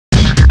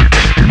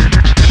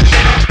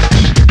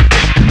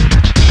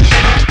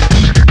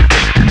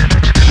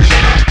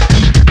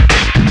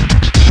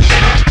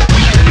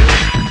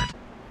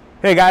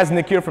Hey guys,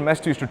 Nick here from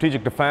S2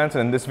 Strategic Defense,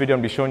 and in this video I'm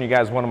going to be showing you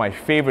guys one of my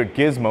favorite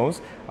gizmos.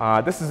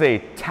 This is a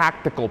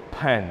tactical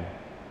pen,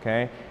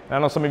 okay? And I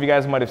know some of you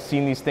guys might have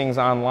seen these things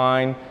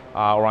online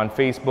or on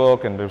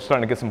Facebook, and they're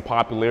starting to get some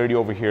popularity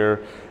over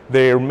here.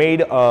 They're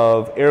made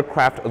of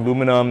aircraft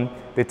aluminum.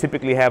 They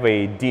typically have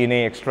a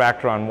DNA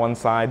extractor on one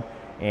side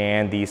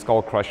and the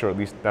skull crusher, at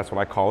least that's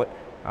what I call it,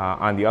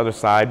 on the other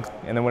side.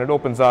 And then when it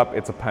opens up,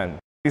 it's a pen.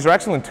 These are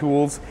excellent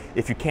tools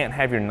if you can't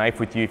have your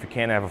knife with you, if you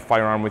can't have a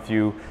firearm with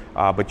you,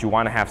 but you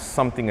want to have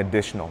something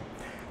additional.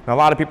 Now, a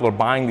lot of people are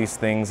buying these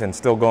things and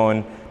still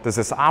going, does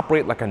this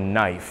operate like a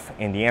knife?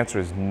 And the answer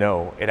is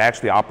no. It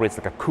actually operates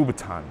like a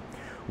kubaton,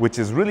 which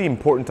is really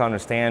important to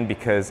understand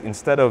because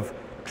instead of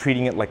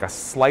treating it like a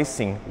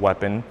slicing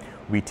weapon,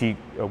 we treat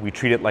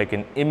it like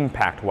an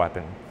impact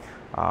weapon.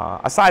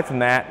 Aside from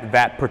that,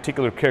 that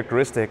particular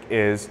characteristic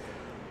is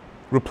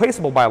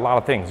replaceable by a lot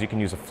of things. You can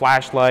use a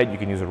flashlight, you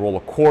can use a roll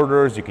of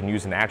quarters, you can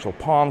use an actual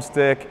palm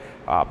stick,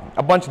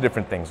 a bunch of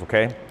different things,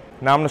 okay?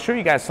 Now I'm going to show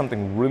you guys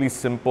something really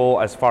simple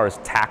as far as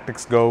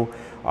tactics go,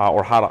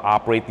 or how to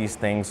operate these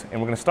things. And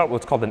we're going to start with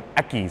what's called an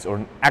Equis, or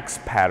an X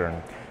pattern.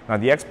 Now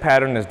the X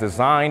pattern is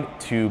designed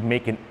to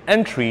make an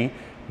entry,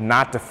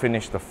 not to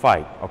finish the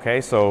fight, okay?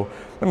 So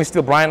let me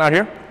steal Brian out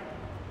here.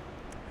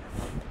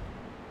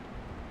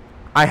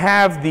 I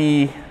have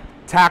the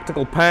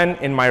tactical pen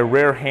in my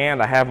rear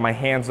hand. I have my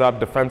hands up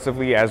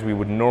defensively as we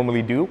would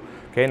normally do.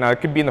 Okay, now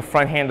it could be in the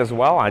front hand as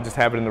well. I just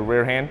have it in the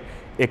rear hand.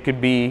 It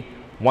could be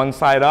one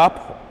side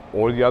up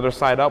or the other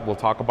side up. We'll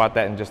talk about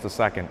that in just a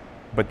second.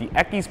 But the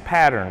Equis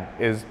pattern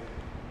is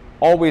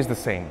always the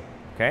same,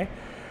 okay?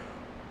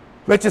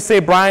 Let's just say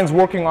Brian's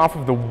working off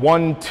of the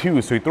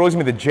 1-2, so he throws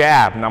me the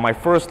jab. Now my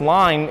first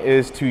line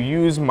is to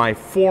use my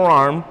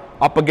forearm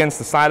up against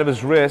the side of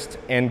his wrist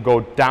and go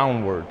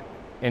downward.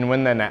 And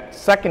when then that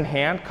second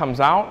hand comes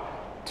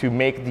out to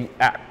make the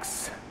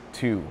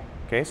X2.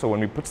 Okay, so when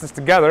we put this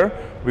together,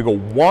 we go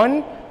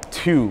 1,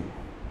 2.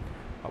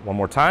 One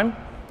more time,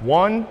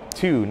 1,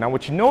 2. Now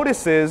what you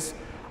notice is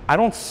I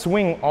don't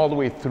swing all the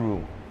way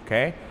through,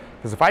 okay?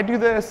 Because if I do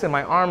this and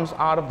my arm's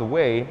out of the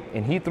way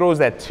and he throws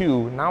that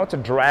 2, now it's a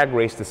drag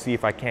race to see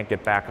if I can't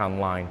get back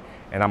online.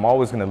 And I'm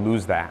always gonna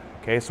lose that,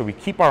 okay? So we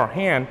keep our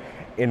hand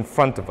in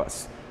front of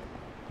us.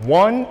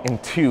 1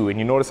 and 2, and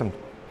you notice I'm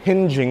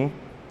hinging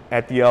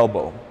at the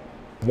elbow.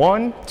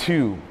 1,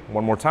 2.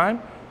 One more time.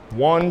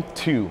 1,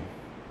 2.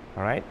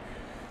 All right?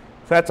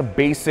 So that's a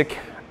basic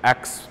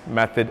X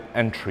method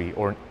entry,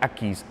 or an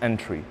Equis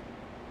entry.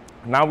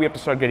 Now we have to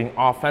start getting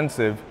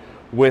offensive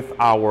with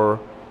our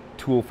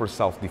tool for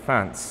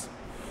self-defense.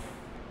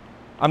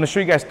 I'm going to show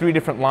you guys 3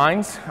 different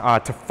lines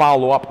to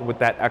follow up with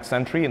that X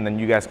entry, and then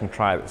you guys can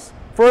try this.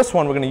 First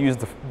one, we're going to use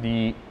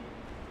the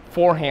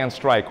forehand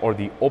strike, or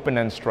the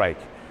open-end strike.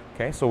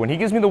 Okay? So when he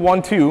gives me the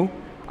 1, 2,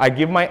 I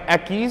give my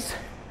Equis,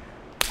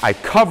 I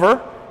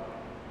cover,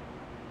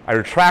 I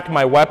retract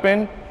my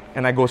weapon,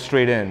 and I go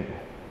straight in.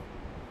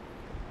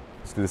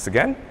 Let's do this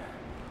again.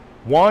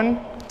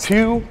 1,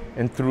 2,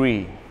 and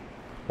 3.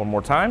 One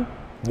more time.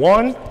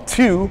 1,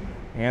 2,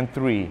 and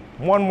 3.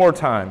 One more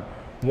time.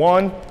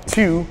 1,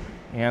 2,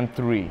 and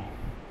 3.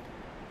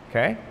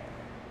 Okay?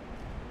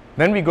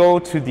 Then we go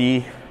to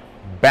the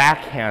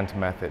backhand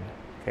method.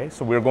 Okay?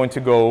 So we're going to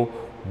go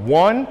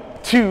 1,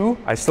 2,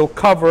 I still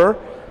cover,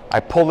 I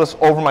pull this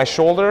over my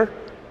shoulder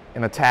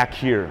and attack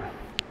here.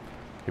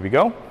 Here we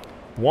go.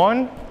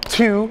 1,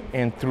 2,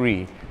 and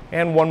 3.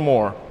 And one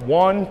more.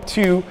 1,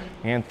 2,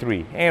 and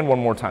 3. And one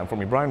more time for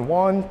me, Brian.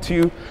 1,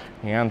 2,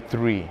 and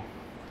 3.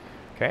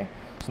 Okay?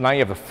 So now you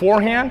have the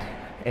forehand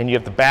and you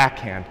have the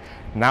backhand.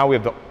 Now we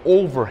have the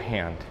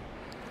overhand.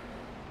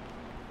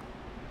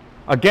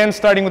 Again,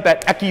 starting with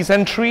that Equis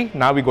entry,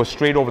 now we go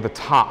straight over the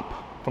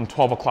top from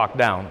 12 o'clock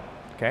down.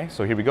 Okay?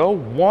 So here we go.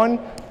 1,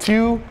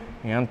 2,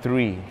 and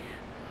 3.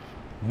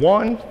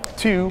 1,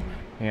 2,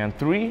 and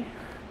 3.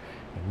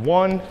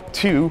 1,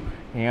 2,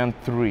 and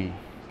 3.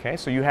 Okay,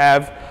 so you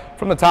have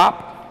from the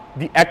top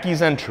the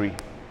Equis entry.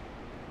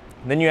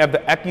 Then you have the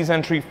Equis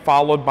entry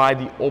followed by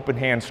the open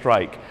hand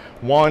strike.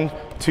 1,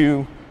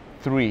 2,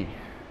 3.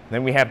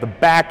 Then we have the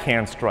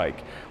backhand strike.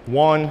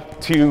 1,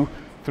 2,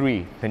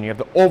 3. Then you have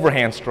the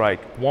overhand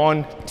strike.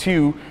 1,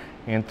 2,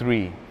 and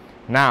 3.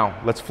 Now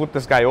let's flip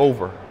this guy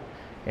over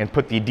and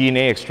put the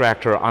DNA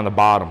extractor on the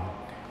bottom.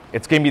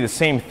 It's going to be the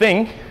same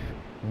thing.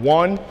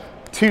 1,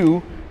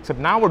 2, except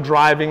now we're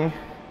driving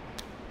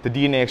the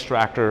DNA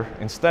extractor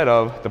instead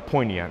of the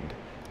pointy end.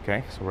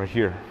 Okay, so right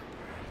here.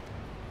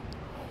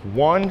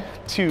 1,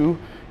 2,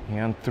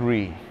 and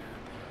 3.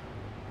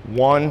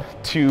 1,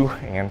 2,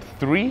 and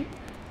 3.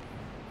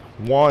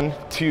 1,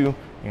 2,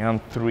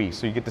 and 3.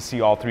 So you get to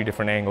see all 3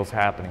 different angles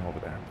happening over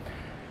there.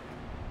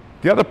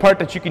 The other part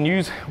that you can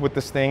use with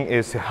this thing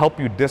is to help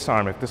you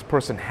disarm. If this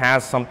person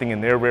has something in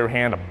their rear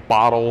hand, a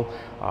bottle,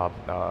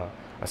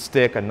 a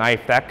stick, a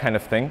knife, that kind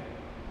of thing,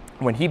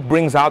 when he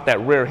brings out that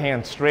rear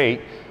hand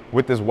straight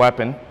with this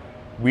weapon,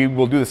 we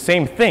will do the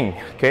same thing.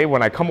 Okay,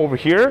 when I come over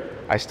here,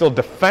 I still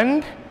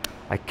defend,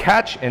 I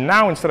catch, and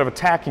now instead of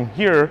attacking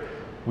here,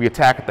 we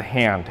attack at the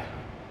hand.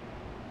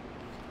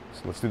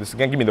 So let's do this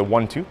again. Give me the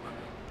 1, 2.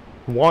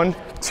 1,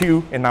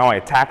 2, and now I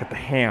attack at the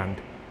hand.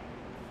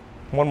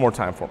 One more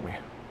time for me.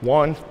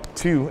 1,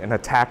 2, and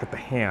attack at the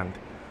hand.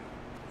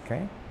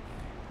 Okay?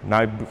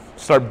 Now I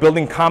start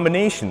building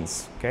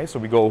combinations. Okay, so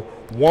we go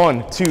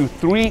 1, 2,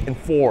 3, and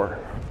 4.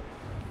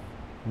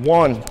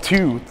 1,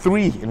 2,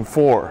 3, and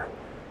 4.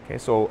 Okay,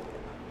 so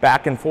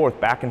back and forth,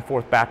 back and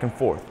forth, back and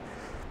forth.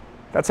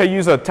 That's how you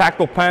use a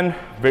tactile pen.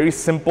 Very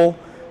simple.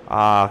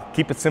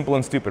 Keep it simple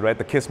and stupid, right?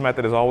 The KISS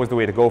method is always the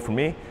way to go for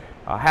me.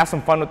 Have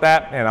some fun with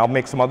that, and I'll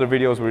make some other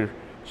videos where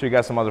show you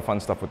guys some other fun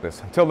stuff with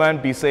this. Until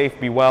then, be safe,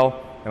 be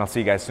well, and I'll see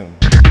you guys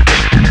soon.